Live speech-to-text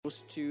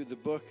Bibles to the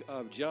book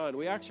of John.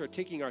 We actually are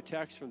taking our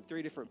text from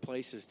three different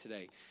places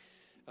today.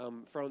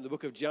 From the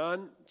book of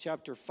John,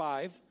 chapter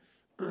 5,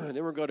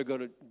 then we're going to go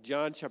to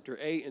John chapter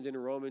 8, and then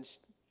Romans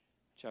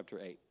chapter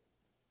 8.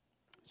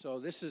 So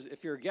this is,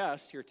 if you're a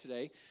guest here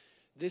today,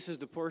 this is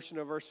the portion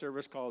of our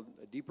service called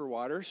Deeper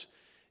Waters,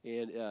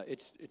 and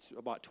it's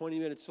about 20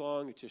 minutes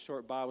long. It's a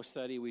short Bible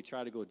study. We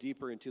try to go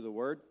deeper into the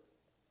Word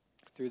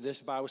through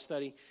this Bible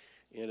study.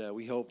 And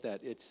we hope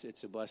that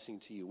it's a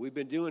blessing to you. We've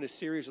been doing a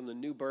series on the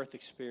new birth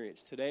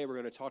experience. Today we're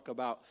going to talk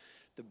about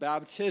the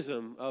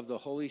baptism of the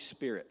Holy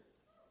Spirit.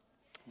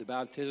 The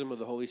baptism of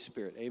the Holy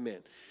Spirit. Amen.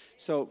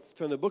 So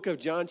from the book of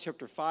John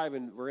chapter 5,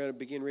 and we're going to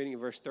begin reading in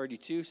verse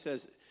 32,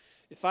 says,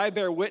 "If I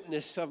bear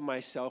witness of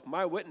myself,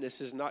 my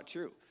witness is not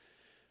true.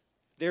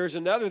 There is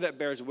another that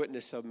bears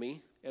witness of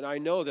me, and I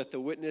know that the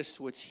witness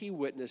which he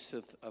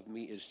witnesseth of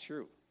me is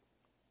true."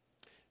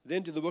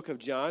 Then to the book of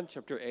John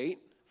chapter 8,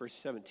 verse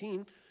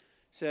 17,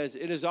 says,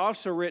 "It is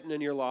also written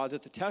in your law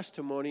that the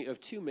testimony of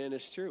two men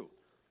is true.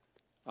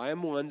 I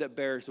am one that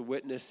bears a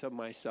witness of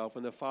myself,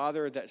 and the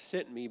Father that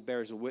sent me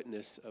bears a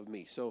witness of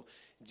me." So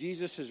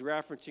Jesus is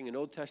referencing an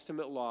Old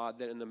Testament law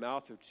that in the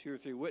mouth of two or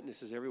three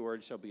witnesses every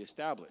word shall be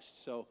established.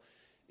 So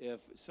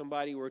if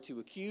somebody were to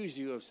accuse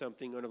you of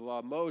something under the law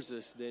of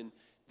Moses, then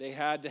they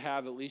had to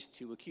have at least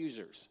two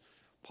accusers.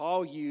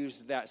 Paul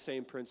used that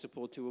same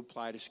principle to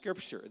apply to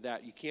Scripture,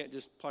 that you can't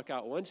just pluck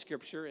out one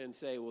Scripture and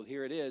say, well,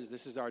 here it is,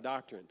 this is our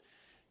doctrine.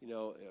 You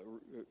know,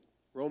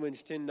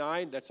 Romans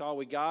 10:9, that's all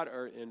we got,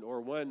 or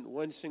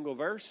one single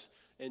verse,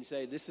 and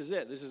say, this is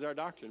it, this is our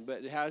doctrine.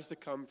 But it has to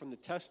come from the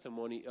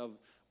testimony of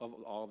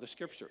all the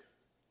Scripture.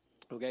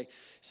 Okay?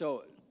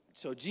 So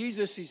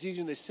Jesus is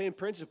using the same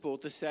principle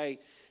to say,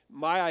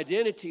 my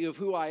identity of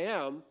who I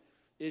am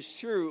is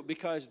true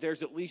because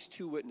there's at least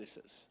two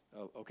witnesses.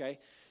 Okay?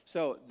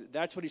 So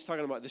that's what he's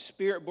talking about. The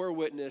Spirit bore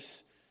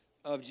witness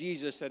of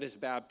Jesus at his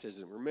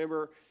baptism.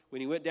 Remember, when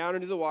he went down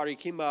into the water, he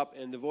came up,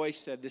 and the voice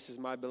said, "This is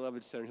my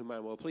beloved Son, whom I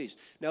am well pleased."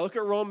 Now look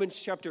at Romans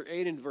chapter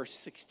 8 and verse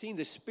 16.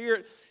 The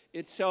Spirit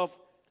itself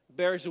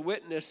bears a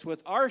witness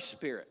with our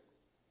spirit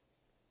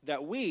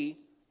that we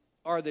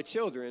are the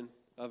children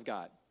of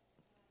God.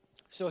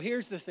 So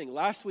here's the thing.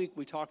 Last week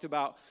we talked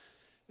about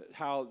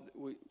how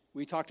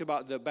we talked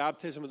about the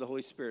baptism of the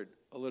Holy Spirit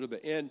a little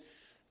bit.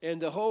 And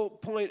the whole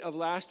point of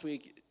last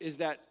week is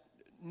that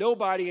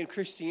nobody in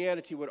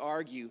Christianity would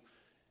argue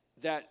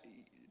that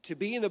to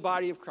be in the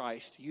body of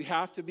Christ, you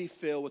have to be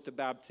filled with the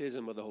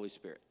baptism of the Holy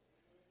Spirit.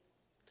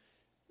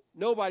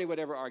 Nobody would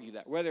ever argue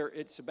that, whether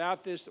it's a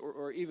Baptist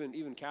or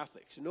even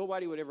Catholics.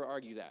 Nobody would ever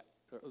argue that.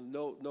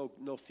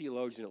 No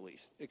theologian at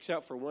least,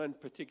 except for one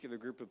particular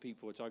group of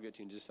people, which I'll get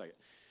to in just a second.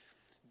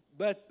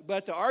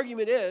 But the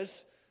argument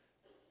is,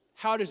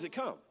 how does it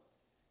come?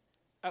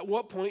 At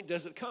what point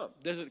does it come?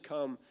 Does it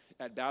come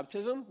at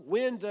baptism?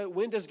 When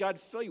does God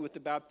fill you with the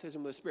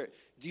baptism of the Spirit?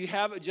 Do you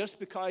have it just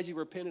because you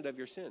repented of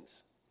your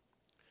sins?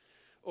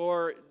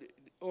 Or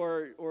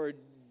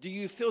do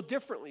you feel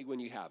differently when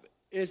you have it?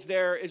 Is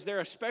there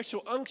a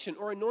special unction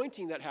or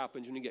anointing that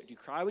happens when you get it? Do you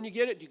cry when you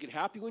get it? Do you get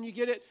happy when you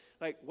get it?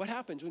 Like, what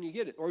happens when you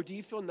get it? Or do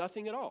you feel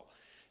nothing at all?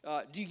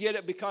 Do you get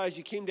it because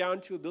you came down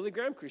to a Billy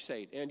Graham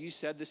crusade and you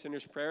said the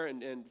sinner's prayer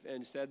and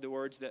said the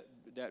words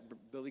that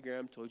Billy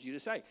Graham told you to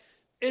say?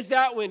 Is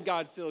that when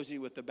God fills you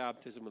with the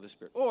baptism of the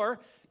Spirit? Or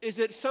is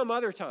it some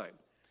other time?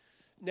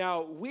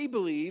 Now, we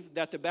believe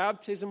that the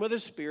baptism of the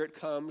Spirit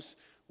comes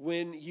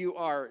when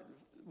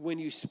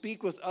you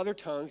speak with other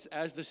tongues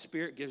as the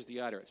Spirit gives the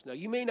utterance. Now,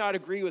 you may not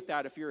agree with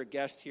that if you're a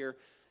guest here,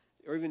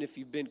 or even if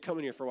you've been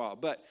coming here for a while.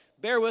 But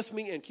bear with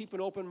me and keep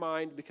an open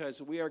mind,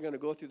 because we are going to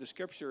go through the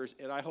Scriptures,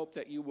 and I hope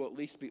that you will at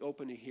least be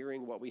open to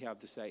hearing what we have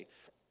to say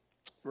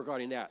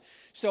regarding that.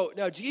 So,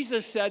 now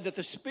Jesus said that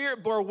the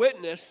Spirit bore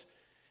witness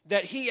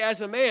that he,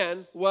 as a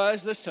man,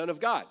 was the Son of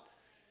God.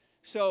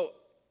 So,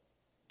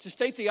 to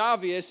state the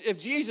obvious, if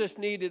Jesus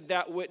needed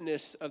that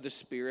witness of the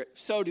Spirit,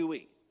 so do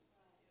we.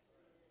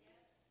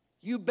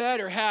 You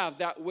better have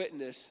that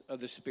witness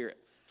of the Spirit.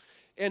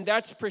 And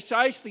that's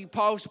precisely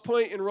Paul's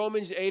point in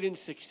Romans 8 and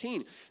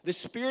 16. The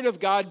Spirit of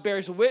God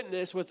bears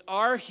witness with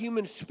our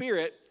human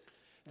spirit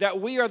that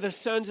we are the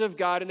sons of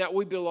God and that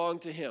we belong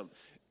to him.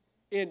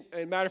 In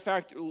matter of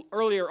fact,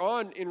 earlier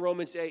on in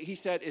Romans 8, he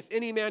said, if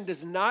any man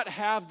does not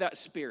have that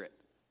Spirit,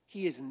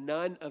 he is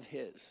none of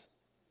his.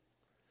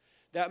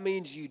 That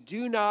means you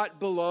do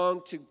not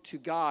belong to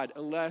God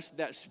unless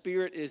that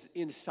Spirit is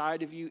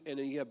inside of you and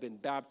you have been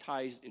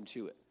baptized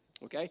into it.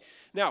 Okay?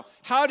 Now,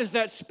 how does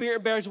that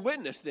Spirit bear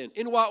witness then?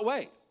 In what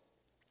way?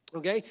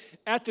 Okay?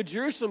 At the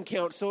Jerusalem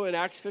Council in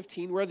Acts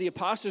 15, where the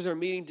apostles are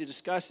meeting to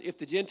discuss if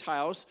the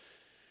Gentiles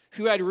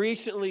who had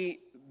recently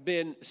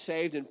been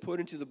saved and put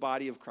into the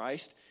body of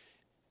Christ,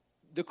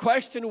 the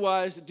question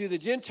was, do the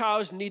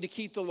Gentiles need to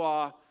keep the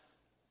law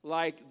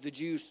like the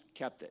Jews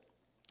kept it?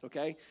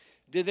 Okay?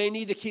 Do they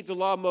need to keep the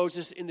law of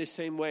Moses in the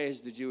same way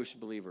as the Jewish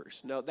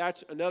believers? Now,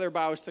 that's another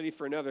Bible study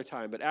for another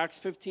time. But Acts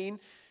 15,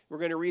 we're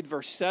going to read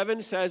verse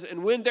 7, says,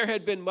 "And when there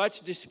had been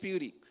much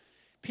disputing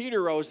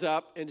Peter rose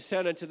up and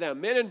said unto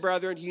them, Men and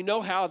brethren, you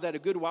know how that a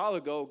good while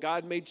ago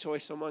God made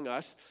choice among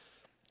us,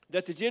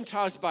 that the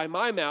Gentiles by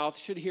my mouth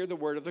should hear the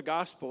word of the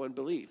gospel and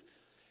believe.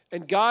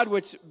 And God,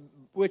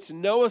 which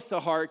knoweth the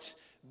hearts,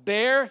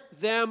 bear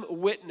them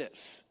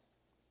witness,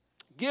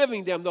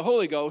 giving them the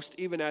Holy Ghost,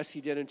 even as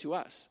he did unto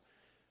us.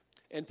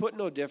 And put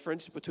no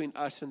difference between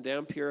us and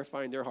them,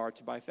 purifying their hearts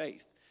by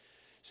faith.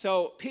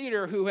 So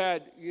Peter, who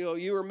had,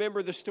 you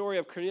remember the story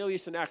of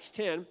Cornelius in Acts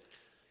 10,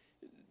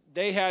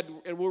 they had,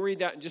 and we'll read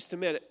that in just a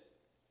minute,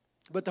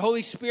 but the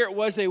Holy Spirit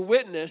was a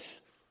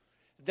witness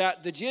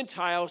that the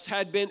Gentiles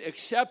had been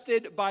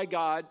accepted by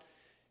God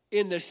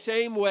in the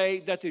same way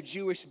that the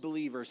Jewish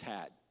believers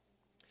had.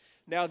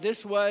 Now,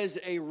 this was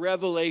a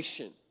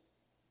revelation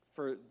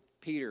for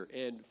Peter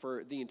and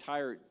for the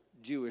entire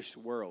Jewish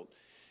world,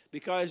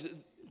 because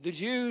the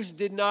Jews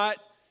did not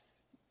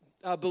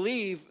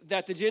believe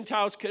that the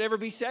Gentiles could ever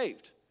be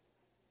saved.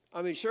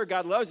 I mean, sure,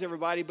 God loves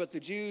everybody, but the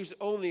Jews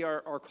only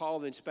are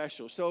called and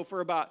special. So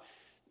for about,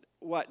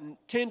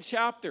 10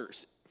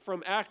 chapters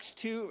from Acts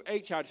 2,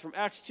 8 chapters, from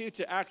Acts 2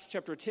 to Acts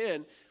chapter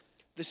 10,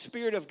 the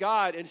Spirit of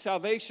God and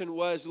salvation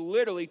was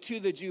literally to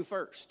the Jew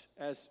first,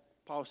 as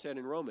Paul said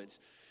in Romans.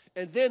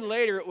 And then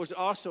later it was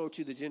also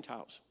to the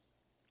Gentiles.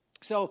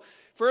 So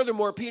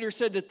furthermore, Peter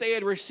said that they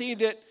had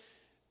received it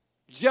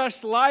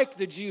just like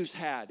the Jews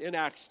had in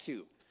Acts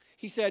 2.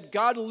 He said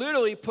God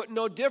literally put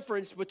no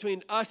difference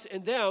between us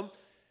and them,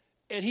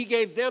 and he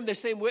gave them the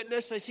same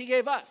witness as he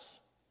gave us.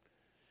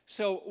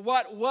 So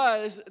what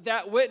was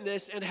that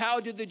witness, and how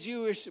did the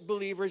Jewish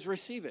believers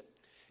receive it?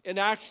 In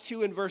Acts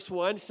 2 and verse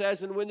 1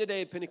 says, And when the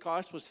day of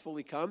Pentecost was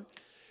fully come,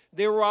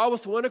 they were all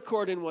with one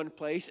accord in one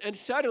place, and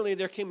suddenly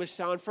there came a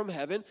sound from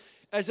heaven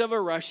as of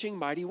a rushing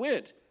mighty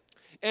wind.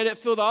 And it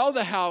filled all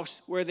the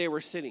house where they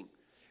were sitting.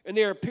 And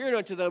there appeared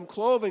unto them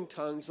cloven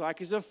tongues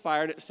like as of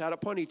fire, and it sat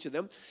upon each of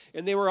them.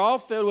 And they were all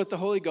filled with the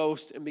Holy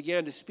Ghost and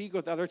began to speak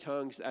with other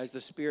tongues as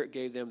the Spirit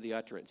gave them the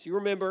utterance. You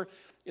remember,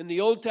 in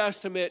the Old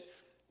Testament,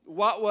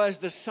 what was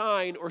the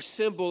sign or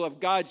symbol of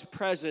God's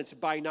presence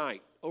by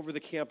night over the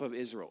camp of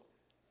Israel?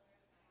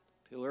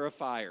 Pillar of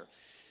fire.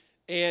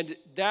 And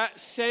that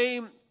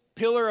same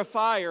pillar of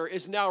fire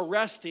is now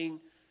resting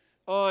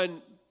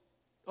on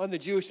the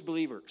Jewish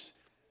believers.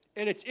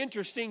 And it's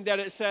interesting that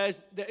it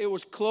says that it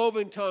was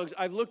cloven tongues.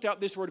 I've looked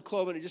up this word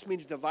cloven. It just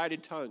means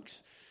divided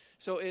tongues.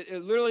 So it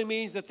literally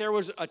means that there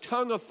was a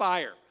tongue of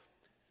fire.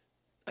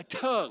 A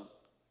tongue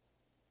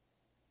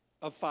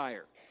of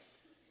fire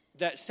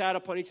that sat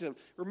upon each of them.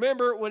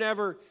 Remember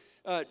whenever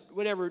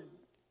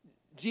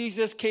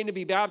Jesus came to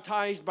be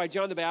baptized by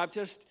John the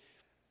Baptist,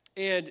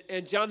 and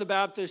John the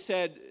Baptist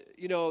said,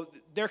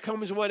 there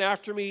comes one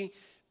after me.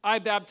 I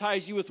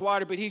baptize you with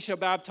water, but he shall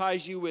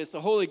baptize you with the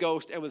Holy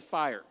Ghost and with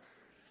fire.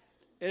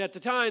 And at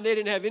the time, they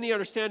didn't have any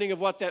understanding of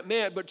what that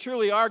meant, but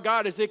truly our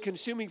God is a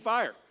consuming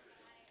fire.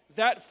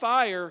 That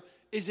fire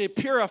is a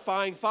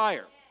purifying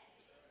fire.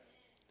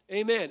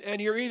 Amen. And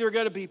you're either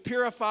going to be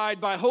purified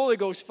by Holy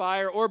Ghost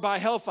fire or by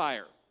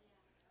hellfire.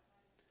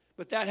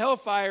 But that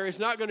hellfire is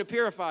not going to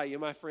purify you,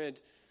 my friend.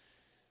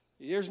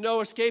 There's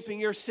no escaping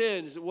your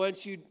sins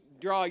once you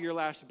draw your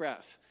last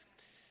breath.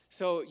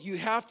 So you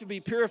have to be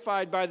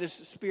purified by this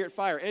Spirit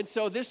fire. And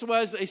so this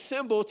was a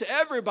symbol to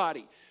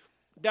everybody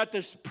that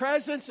the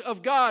presence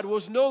of God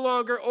was no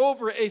longer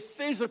over a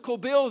physical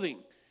building,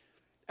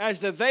 as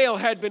the veil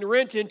had been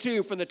rent in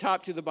two from the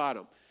top to the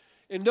bottom.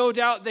 And no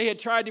doubt they had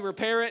tried to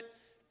repair it,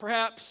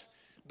 perhaps,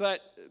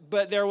 but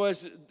there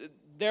was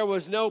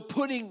no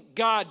putting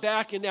God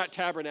back in that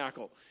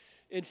tabernacle.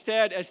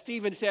 Instead, as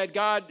Stephen said,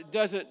 God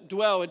doesn't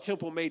dwell in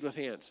temple made with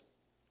hands.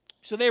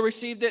 So they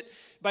received it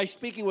by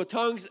speaking with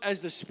tongues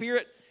as the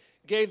Spirit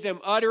gave them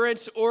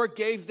utterance or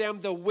gave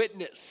them the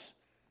witness.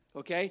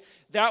 Okay?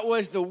 That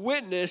was the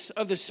witness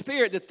of the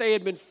Spirit that they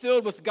had been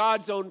filled with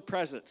God's own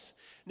presence.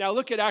 Now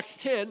look at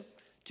Acts 10.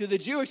 To the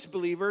Jewish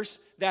believers,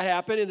 that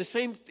happened, and the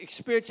same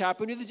experience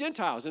happened to the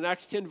Gentiles. In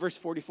Acts 10, verse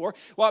 44,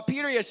 while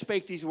Peter yet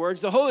spake these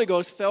words, the Holy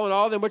Ghost fell on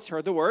all them which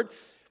heard the word,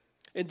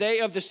 and they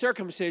of the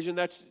circumcision,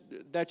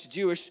 that's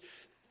Jewish,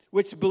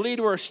 which believed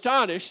were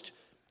astonished,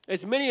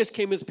 as many as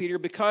came with Peter,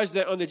 because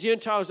that on the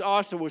Gentiles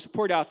also was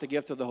poured out the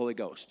gift of the Holy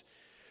Ghost.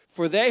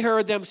 For they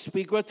heard them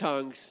speak with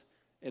tongues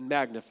and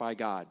magnify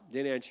God.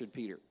 Then answered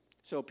Peter.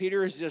 So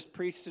Peter has just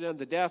preached to them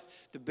the death,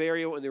 the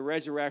burial, and the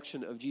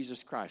resurrection of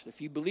Jesus Christ. If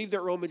you believe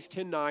that Romans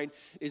 10:9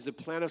 is the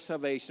plan of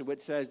salvation,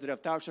 which says that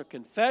if thou shalt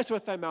confess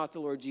with thy mouth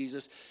the Lord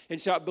Jesus,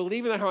 and shalt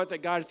believe in thy heart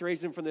that God hath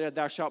raised him from the dead,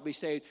 thou shalt be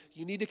saved.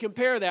 You need to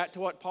compare that to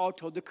what Paul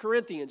told the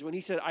Corinthians when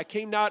he said, I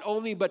came not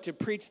only but to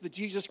preach the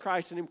Jesus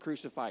Christ and him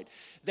crucified.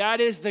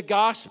 That is the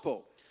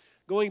gospel.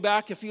 Going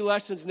back a few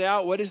lessons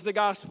now, what is the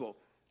gospel?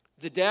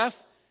 The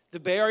death, the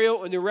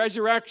burial, and the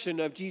resurrection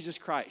of Jesus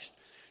Christ.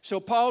 So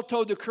Paul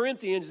told the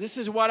Corinthians, this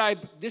is what I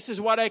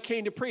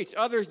came to preach.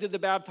 Others did the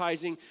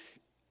baptizing.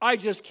 I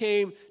just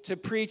came to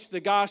preach the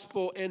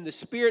gospel, and the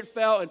Spirit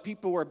fell and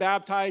people were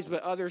baptized,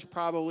 but others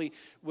probably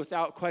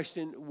without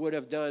question would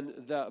have done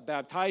the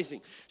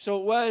baptizing.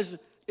 So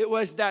it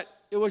was that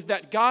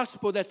that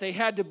gospel that they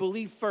had to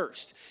believe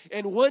first.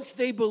 And once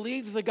they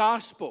believed the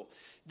gospel,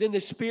 then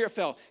the Spirit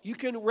fell. You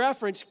can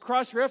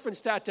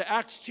cross-reference that to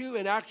Acts 2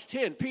 and Acts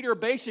 10. Peter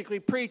basically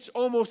preached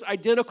almost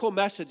identical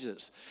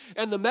messages.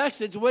 And the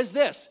message was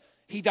this: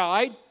 He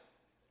died,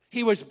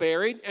 He was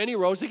buried, and He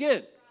rose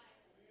again.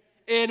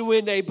 And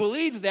when they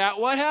believed that,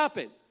 what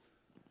happened?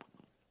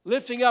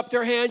 Lifting up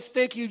their hands,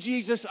 thank you,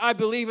 Jesus, I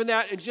believe in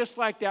that. And just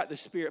like that, the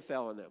Spirit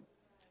fell on them,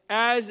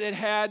 as it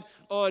had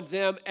on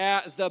them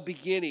at the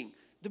beginning.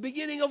 The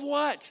beginning of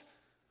what?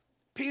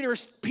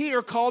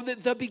 Peter called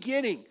it the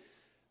beginning.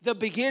 The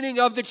beginning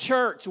of the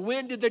church.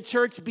 When did the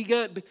church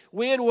begin?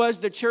 When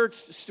did the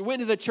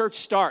church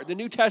start? The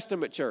New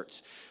Testament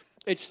church.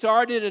 It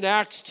started in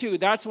Acts 2.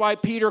 That's why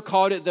Peter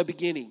called it the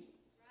beginning.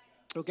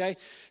 Okay?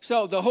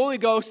 So the Holy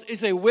Ghost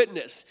is a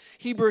witness.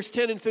 Hebrews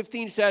 10 and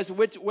 15 says,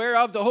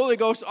 whereof the Holy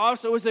Ghost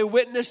also is a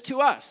witness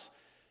to us.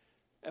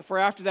 For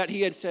after that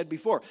he had said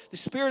before, the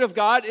Spirit of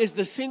God is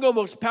the single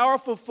most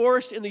powerful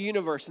force in the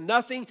universe.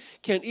 Nothing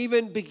can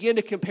even begin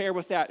to compare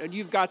with that. And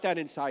you've got that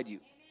inside you.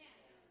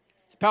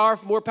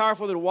 It's more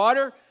powerful than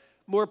water,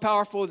 more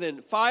powerful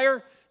than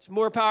fire. It's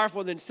more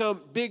powerful than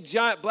some big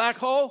giant black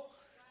hole.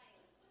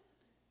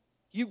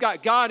 You've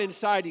got God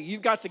inside you.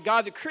 You've got the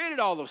God that created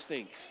all those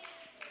things.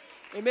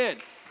 Amen.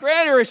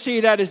 Greater is He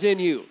that is in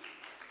you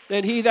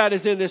than he that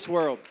is in this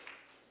world.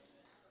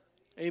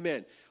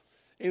 Amen.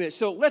 Amen.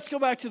 So let's go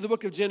back to the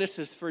book of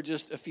Genesis for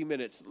just a few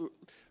minutes.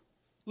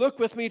 Look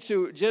with me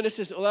to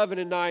Genesis 11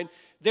 and 9.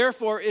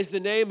 Therefore is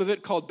the name of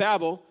it called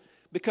Babel,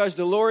 because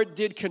the Lord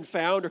did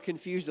confound or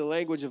confuse the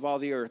language of all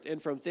the earth.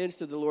 And from thence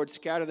did the Lord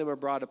scatter them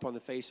abroad upon the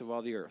face of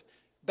all the earth.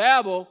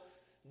 Babel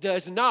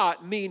does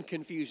not mean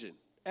confusion,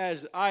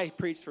 as I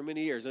preached for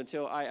many years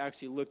until I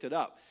actually looked it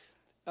up.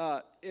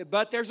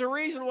 But there's a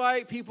reason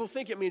why people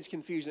think it means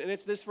confusion. And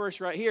it's this verse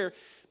right here,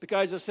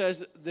 because it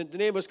says the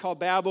name was called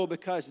Babel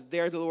because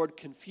there the Lord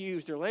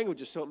confused their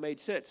languages, so it made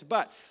sense.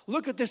 But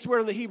look at this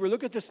word in the Hebrew.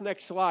 Look at this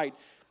next slide.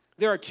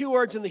 There are two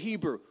words in the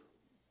Hebrew.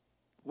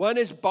 One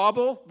is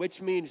Babel,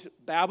 which means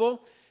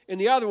Babel,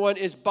 and the other one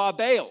is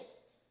Babel,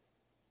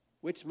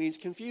 which means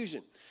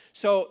confusion.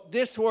 So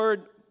this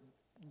word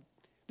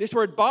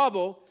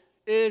Babel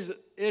is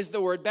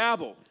the word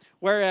Babel,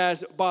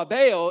 whereas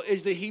Babel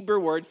is the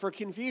Hebrew word for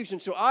confusion.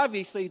 So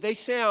obviously they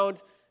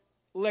sound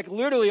like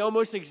literally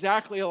almost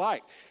exactly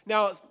alike.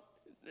 Now,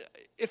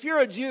 if you're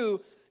a Jew,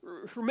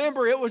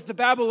 remember it was the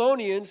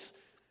Babylonians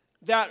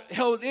that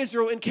held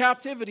Israel in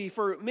captivity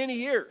for many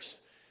years,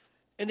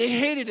 and they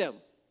hated them.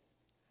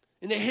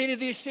 And they hated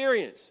the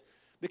Assyrians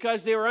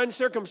because they were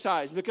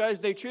uncircumcised, because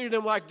they treated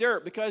them like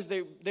dirt, because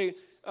they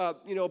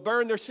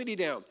burned their city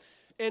down.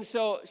 And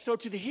so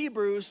to the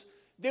Hebrews,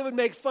 they would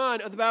make fun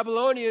of the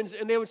Babylonians,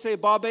 and they would say,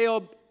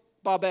 Babel,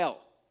 Babel.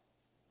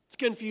 It's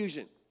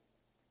confusion.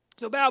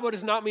 So Babel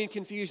does not mean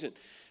confusion,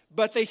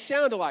 but they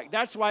sound alike.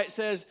 That's why it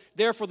says,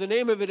 therefore the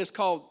name of it is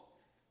called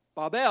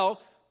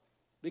Babel,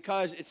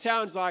 because it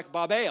sounds like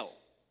Babel.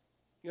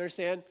 You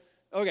understand?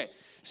 Okay.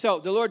 So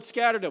the Lord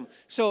scattered them.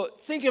 So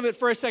think of it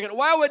for a second.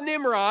 Why would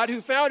Nimrod,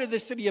 who founded the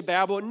city of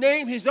Babel,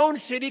 name his own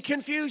city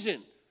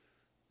Confusion?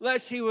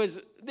 Unless he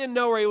didn't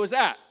know where he was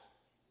at.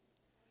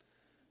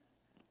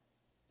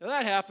 Now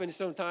that happens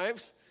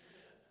sometimes.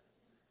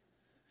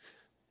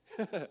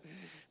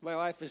 My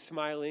wife is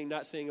smiling,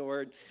 not saying a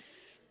word.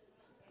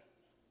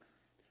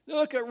 Now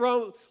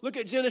look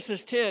at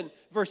Genesis 10,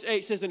 verse 8.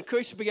 It says, and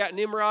Cush begat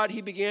Nimrod.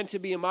 He began to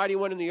be a mighty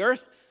one in the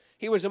earth.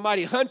 He was a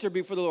mighty hunter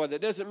before the Lord.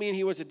 That doesn't mean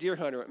he was a deer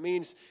hunter. It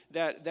means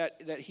that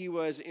he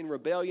was in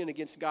rebellion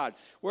against God.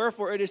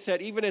 Wherefore it is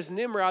said, even as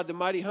Nimrod, the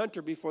mighty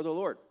hunter before the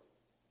Lord.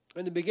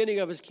 And the beginning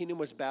of his kingdom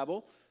was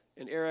Babel,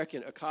 and Erech,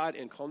 and Akkad,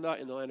 and Calneh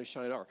in the land of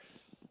Shinar.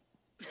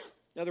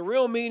 Now the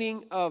real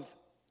meaning of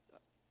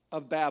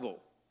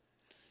Babel,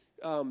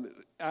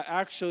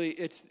 actually,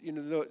 it's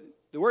the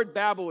word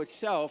Babel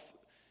itself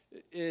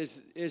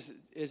is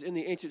in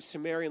the ancient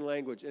Sumerian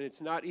language, and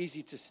it's not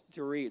easy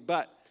to read,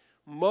 but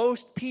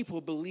most people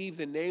believe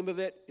the name of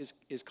it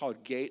is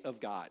called Gate of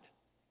God.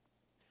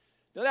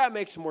 Now that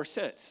makes more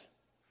sense.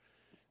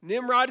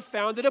 Nimrod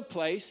founded a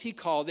place, he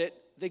called it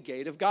the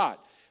Gate of God,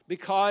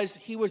 because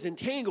he was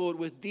entangled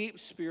with deep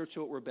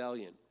spiritual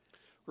rebellion.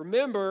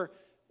 Remember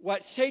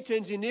what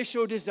Satan's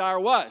initial desire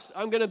was.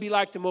 I'm going to be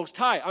like the Most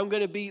High. I'm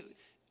going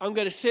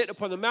to sit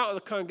upon the mountain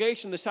of the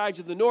congregation, the sides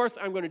of the north.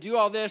 I'm going to do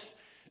all this.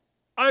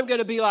 I'm going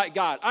to be like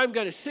God. I'm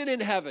going to sit in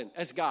heaven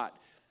as God.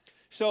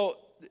 So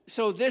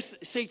this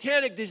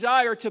satanic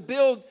desire to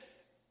build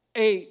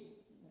a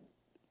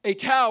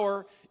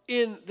tower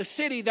in the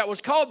city that was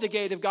called the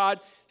Gate of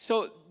God,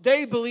 so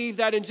they believed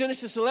that in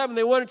Genesis 11,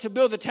 they wanted to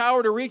build a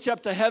tower to reach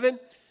up to heaven.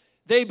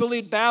 They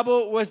believed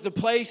Babel was the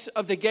place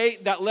of the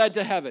gate that led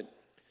to heaven.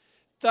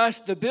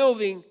 Thus, the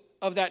building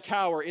of that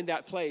tower in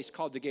that place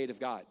called the Gate of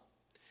God.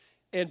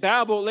 And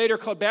Babel, later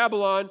called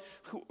Babylon,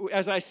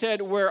 as I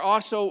said, where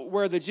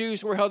the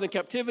Jews were held in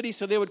captivity,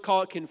 so they would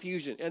call it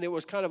confusion. And it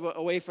was kind of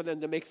a way for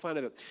them to make fun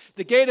of it.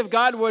 The Gate of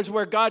God was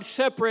where God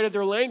separated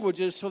their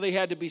languages, so they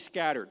had to be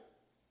scattered.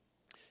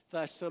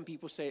 Thus, some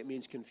people say it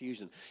means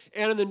confusion.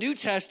 And in the New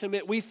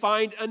Testament, we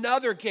find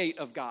another gate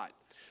of God.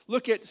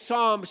 Look at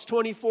Psalms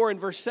 24 and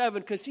verse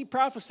 7, because he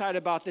prophesied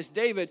about this,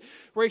 David,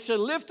 where he said,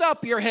 lift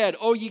up your head,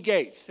 O ye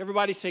gates.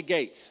 Everybody say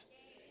gates.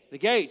 The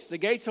gates. The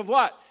gates of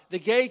what? The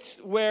gates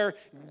where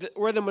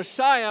the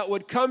Messiah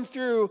would come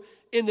through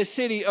in the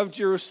city of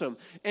Jerusalem.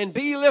 And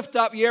be lift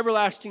up, ye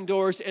everlasting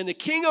doors, and the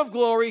King of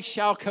glory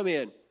shall come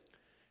in.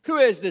 Who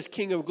is this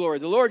King of glory?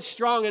 The Lord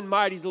strong and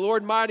mighty, the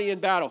Lord mighty in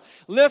battle.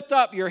 Lift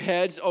up your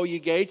heads, O ye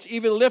gates,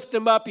 even lift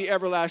them up, ye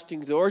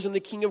everlasting doors, and the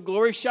King of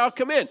glory shall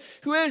come in.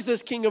 Who is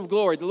this King of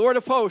glory? The Lord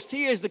of hosts,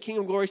 he is the King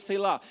of glory,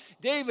 Selah.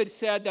 David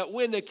said that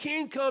when the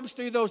King comes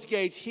through those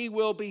gates, he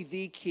will be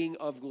the King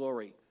of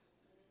glory.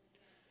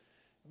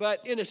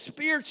 But in a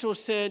spiritual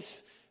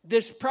sense,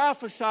 this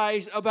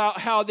prophesies about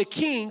how the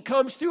King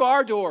comes through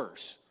our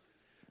doors.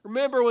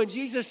 Remember when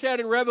Jesus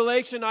said in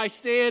Revelation, I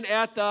stand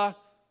at the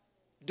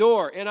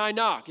door and I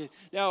knock.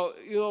 Now,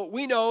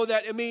 we know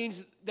that it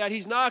means that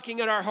he's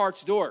knocking at our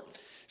heart's door.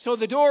 So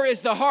the door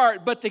is the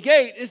heart, but the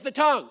gate is the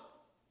tongue.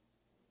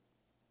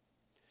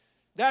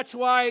 That's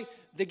why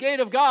the gate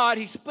of God,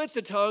 he split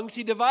the tongues,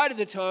 he divided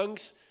the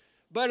tongues.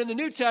 But in the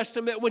New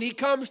Testament, when he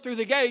comes through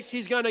the gates,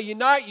 he's going to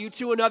unite you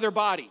to another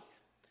body.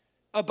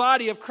 A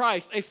body of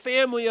Christ, a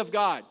family of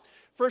God.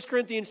 1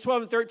 Corinthians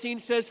 12 and 13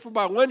 says, for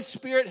by one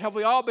Spirit have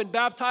we all been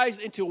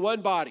baptized into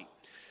one body.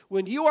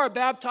 When you are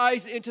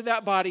baptized into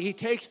that body, he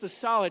takes the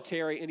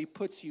solitary and he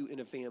puts you in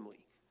a family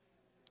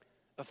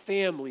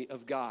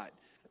of God.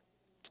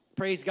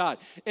 Praise God.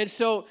 And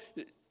so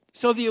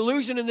the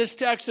allusion in this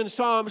text in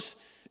Psalms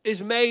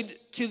is made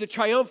to the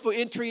triumphal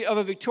entry of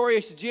a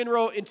victorious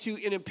general into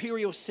an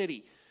imperial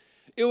city.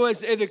 It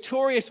was a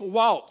victorious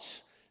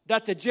waltz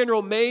that the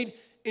general made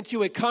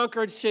into a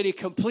conquered city,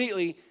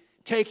 completely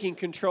taking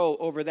control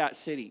over that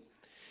city.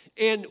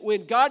 And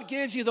when God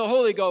gives you the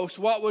Holy Ghost,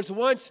 what was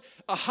once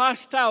a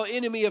hostile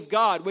enemy of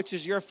God, which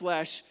is your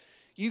flesh,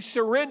 you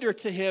surrender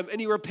to him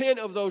and you repent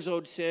of those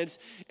old sins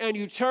and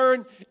you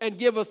turn and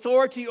give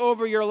authority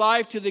over your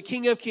life to the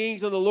King of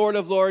Kings and the Lord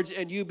of Lords,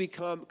 and you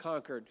become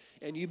conquered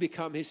and you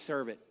become his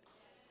servant.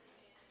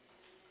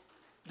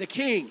 The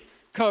King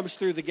comes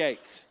through the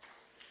gates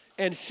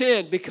and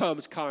sin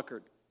becomes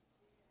conquered.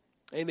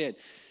 Amen.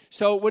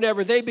 So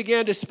whenever they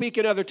began to speak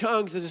in other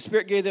tongues, as the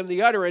Spirit gave them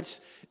the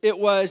utterance, it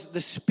was the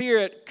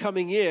Spirit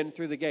coming in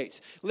through the gates.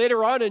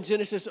 Later on in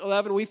Genesis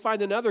 11, we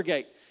find another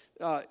gate.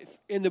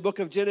 In the book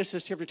of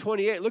Genesis chapter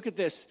 28, look at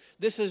this.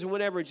 This is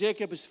whenever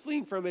Jacob is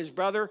fleeing from his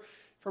brother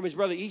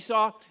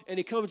Esau, and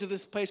he comes to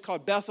this place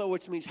called Bethel,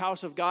 which means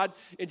house of God.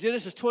 In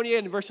Genesis 28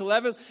 and verse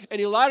 11,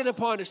 and he lighted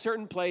upon a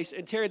certain place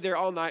and tarried there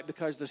all night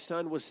because the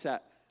sun was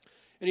set.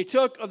 And he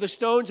took of the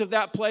stones of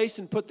that place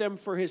and put them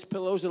for his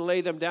pillows and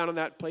laid them down on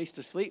that place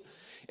to sleep.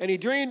 And he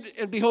dreamed,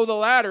 and behold, a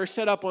ladder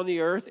set up on the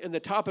earth, and the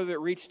top of it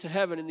reached to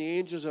heaven, and the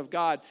angels of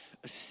God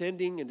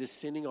ascending and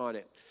descending on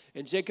it.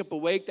 And Jacob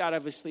awaked out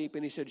of his sleep,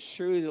 and he said,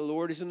 surely the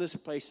Lord is in this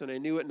place, and I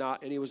knew it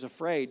not. And he was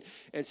afraid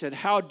and said,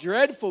 how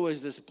dreadful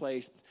is this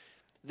place?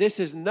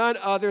 This is none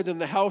other than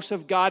the house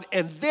of God,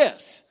 and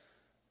this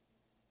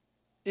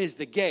is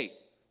the gate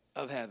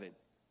of heaven.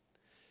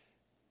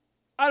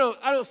 I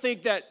don't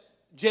think that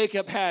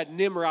Jacob had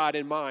Nimrod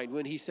in mind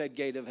when he said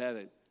gate of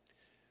heaven.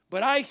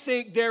 But I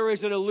think there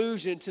is an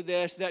allusion to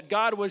this, that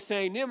God was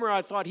saying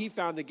Nimrod thought he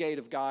found the gate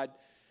of God.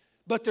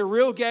 But the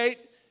real gate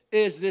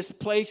is this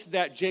place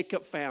that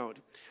Jacob found.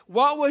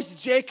 What was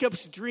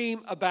Jacob's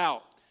dream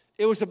about?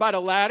 It was about a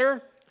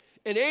ladder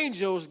and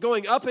angels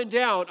going up and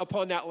down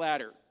upon that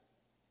ladder.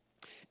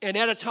 And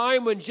at a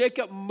time when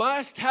Jacob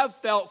must have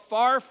felt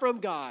far from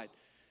God,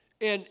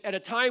 and at a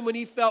time when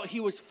he felt he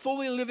was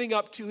fully living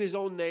up to his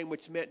own name,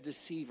 which meant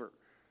deceiver,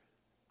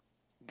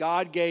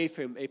 God gave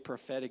him a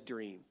prophetic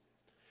dream.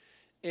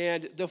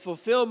 And the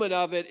fulfillment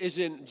of it is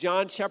in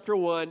John chapter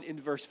 1 in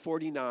verse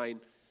 49.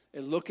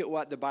 And look at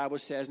what the Bible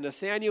says.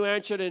 Nathanael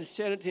answered and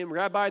said unto him,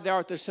 Rabbi, thou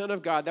art the Son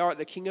of God, thou art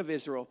the King of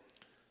Israel.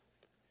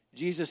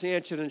 Jesus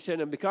answered and said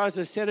unto him, because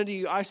I said unto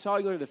you, I saw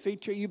you under the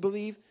fig tree, you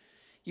believe?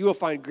 You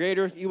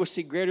will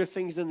see greater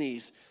things than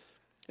these.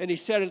 And he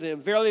said unto him,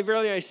 verily,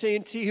 verily, I say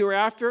unto you,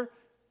 hereafter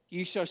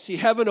you shall see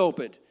heaven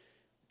opened,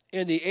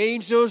 and the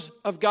angels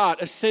of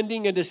God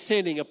ascending and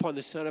descending upon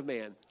the Son of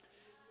Man.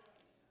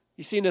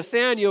 You see,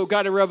 Nathanael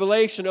got a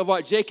revelation of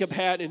what Jacob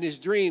had in his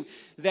dream,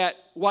 that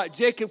what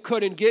Jacob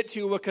couldn't get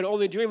to, what could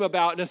only dream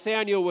about,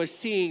 Nathanael was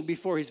seeing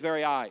before his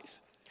very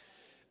eyes.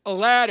 A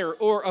ladder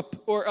or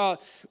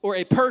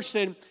a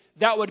person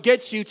that would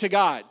get you to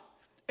God.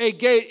 A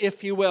gate,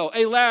 if you will.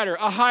 A ladder,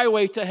 a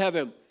highway to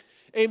heaven.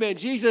 Amen.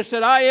 Jesus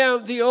said, I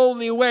am the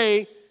only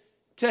way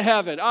to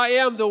heaven. I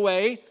am the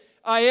way.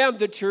 I am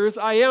the truth.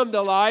 I am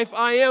the life.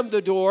 I am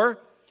the door.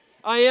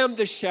 I am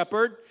the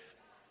shepherd.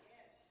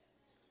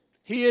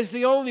 He is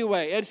the only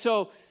way. And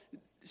so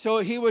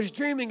he was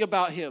dreaming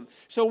about him.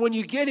 So when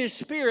you get his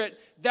Spirit,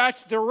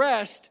 that's the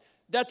rest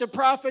that the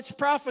prophets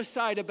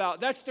prophesied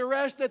about. That's the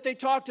rest that they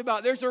talked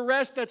about. There's a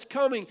rest that's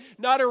coming,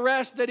 not a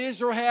rest that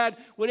Israel had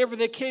whenever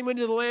they came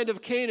into the land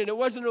of Canaan. It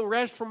wasn't a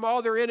rest from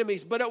all their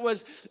enemies, but it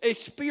was a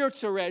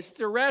spiritual rest.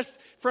 It's a rest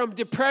from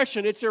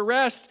depression. It's a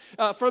rest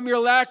from your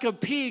lack of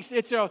peace.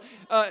 It's a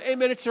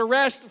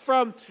rest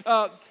from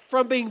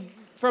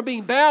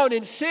being bound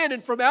in sin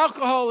and from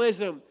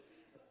alcoholism.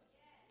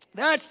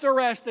 That's the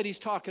rest that he's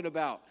talking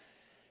about.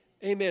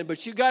 Amen.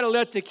 But you got to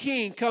let the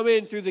king come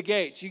in through the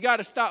gates. You got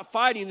to stop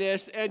fighting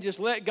this and just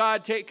let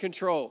God take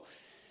control.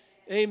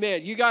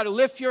 Amen. You got to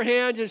lift your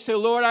hands and say,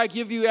 Lord, I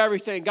give you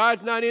everything.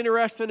 God's not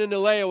interested in a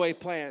layaway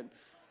plan.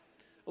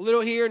 A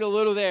little here and a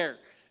little there.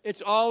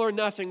 It's all or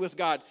nothing with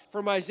God.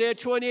 From Isaiah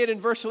 28 and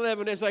verse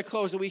 11, as I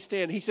close and we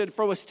stand, he said,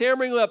 from with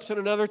stammering lips and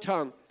another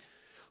tongue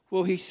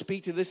will he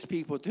speak to this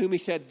people, to whom he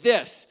said,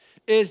 this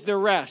is the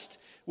rest,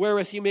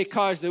 wherewith he may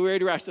cause the weary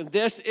to rest. And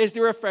this is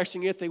the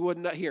refreshing, yet they would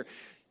not hear.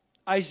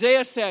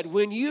 Isaiah said,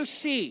 when you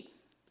see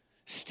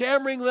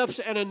stammering lips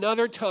and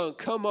another tongue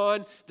come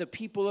on the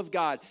people of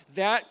God,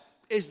 that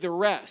is the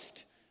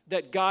rest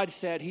that God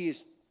said he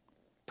has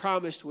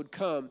promised would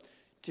come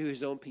to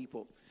his own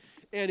people.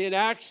 And in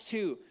Acts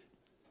 2,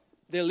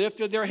 they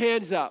lifted their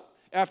hands up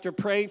after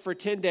praying for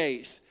 10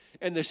 days,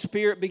 and the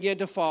Spirit began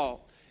to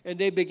fall, and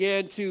they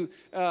began to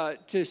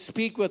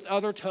speak with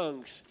other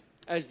tongues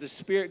as the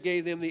Spirit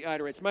gave them the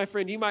utterance. My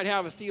friend, you might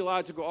have a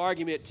theological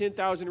argument,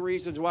 10,000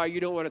 reasons why you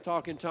don't want to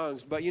talk in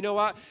tongues. But you know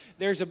what?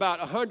 There's about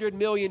 100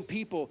 million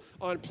people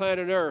on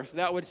planet Earth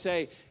that would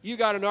say, you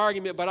got an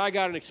argument, but I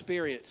got an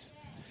experience.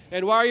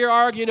 And while you're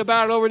arguing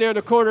about it over there in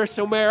the corner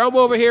somewhere, I'm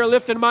over here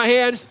lifting my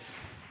hands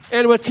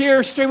and with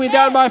tears streaming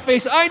down my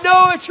face. I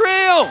know it's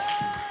real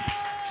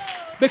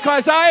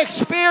because I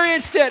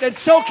experienced it, and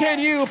so can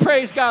you.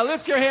 Praise God.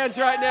 Lift your hands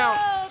right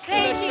now.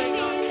 Thank you, Jesus.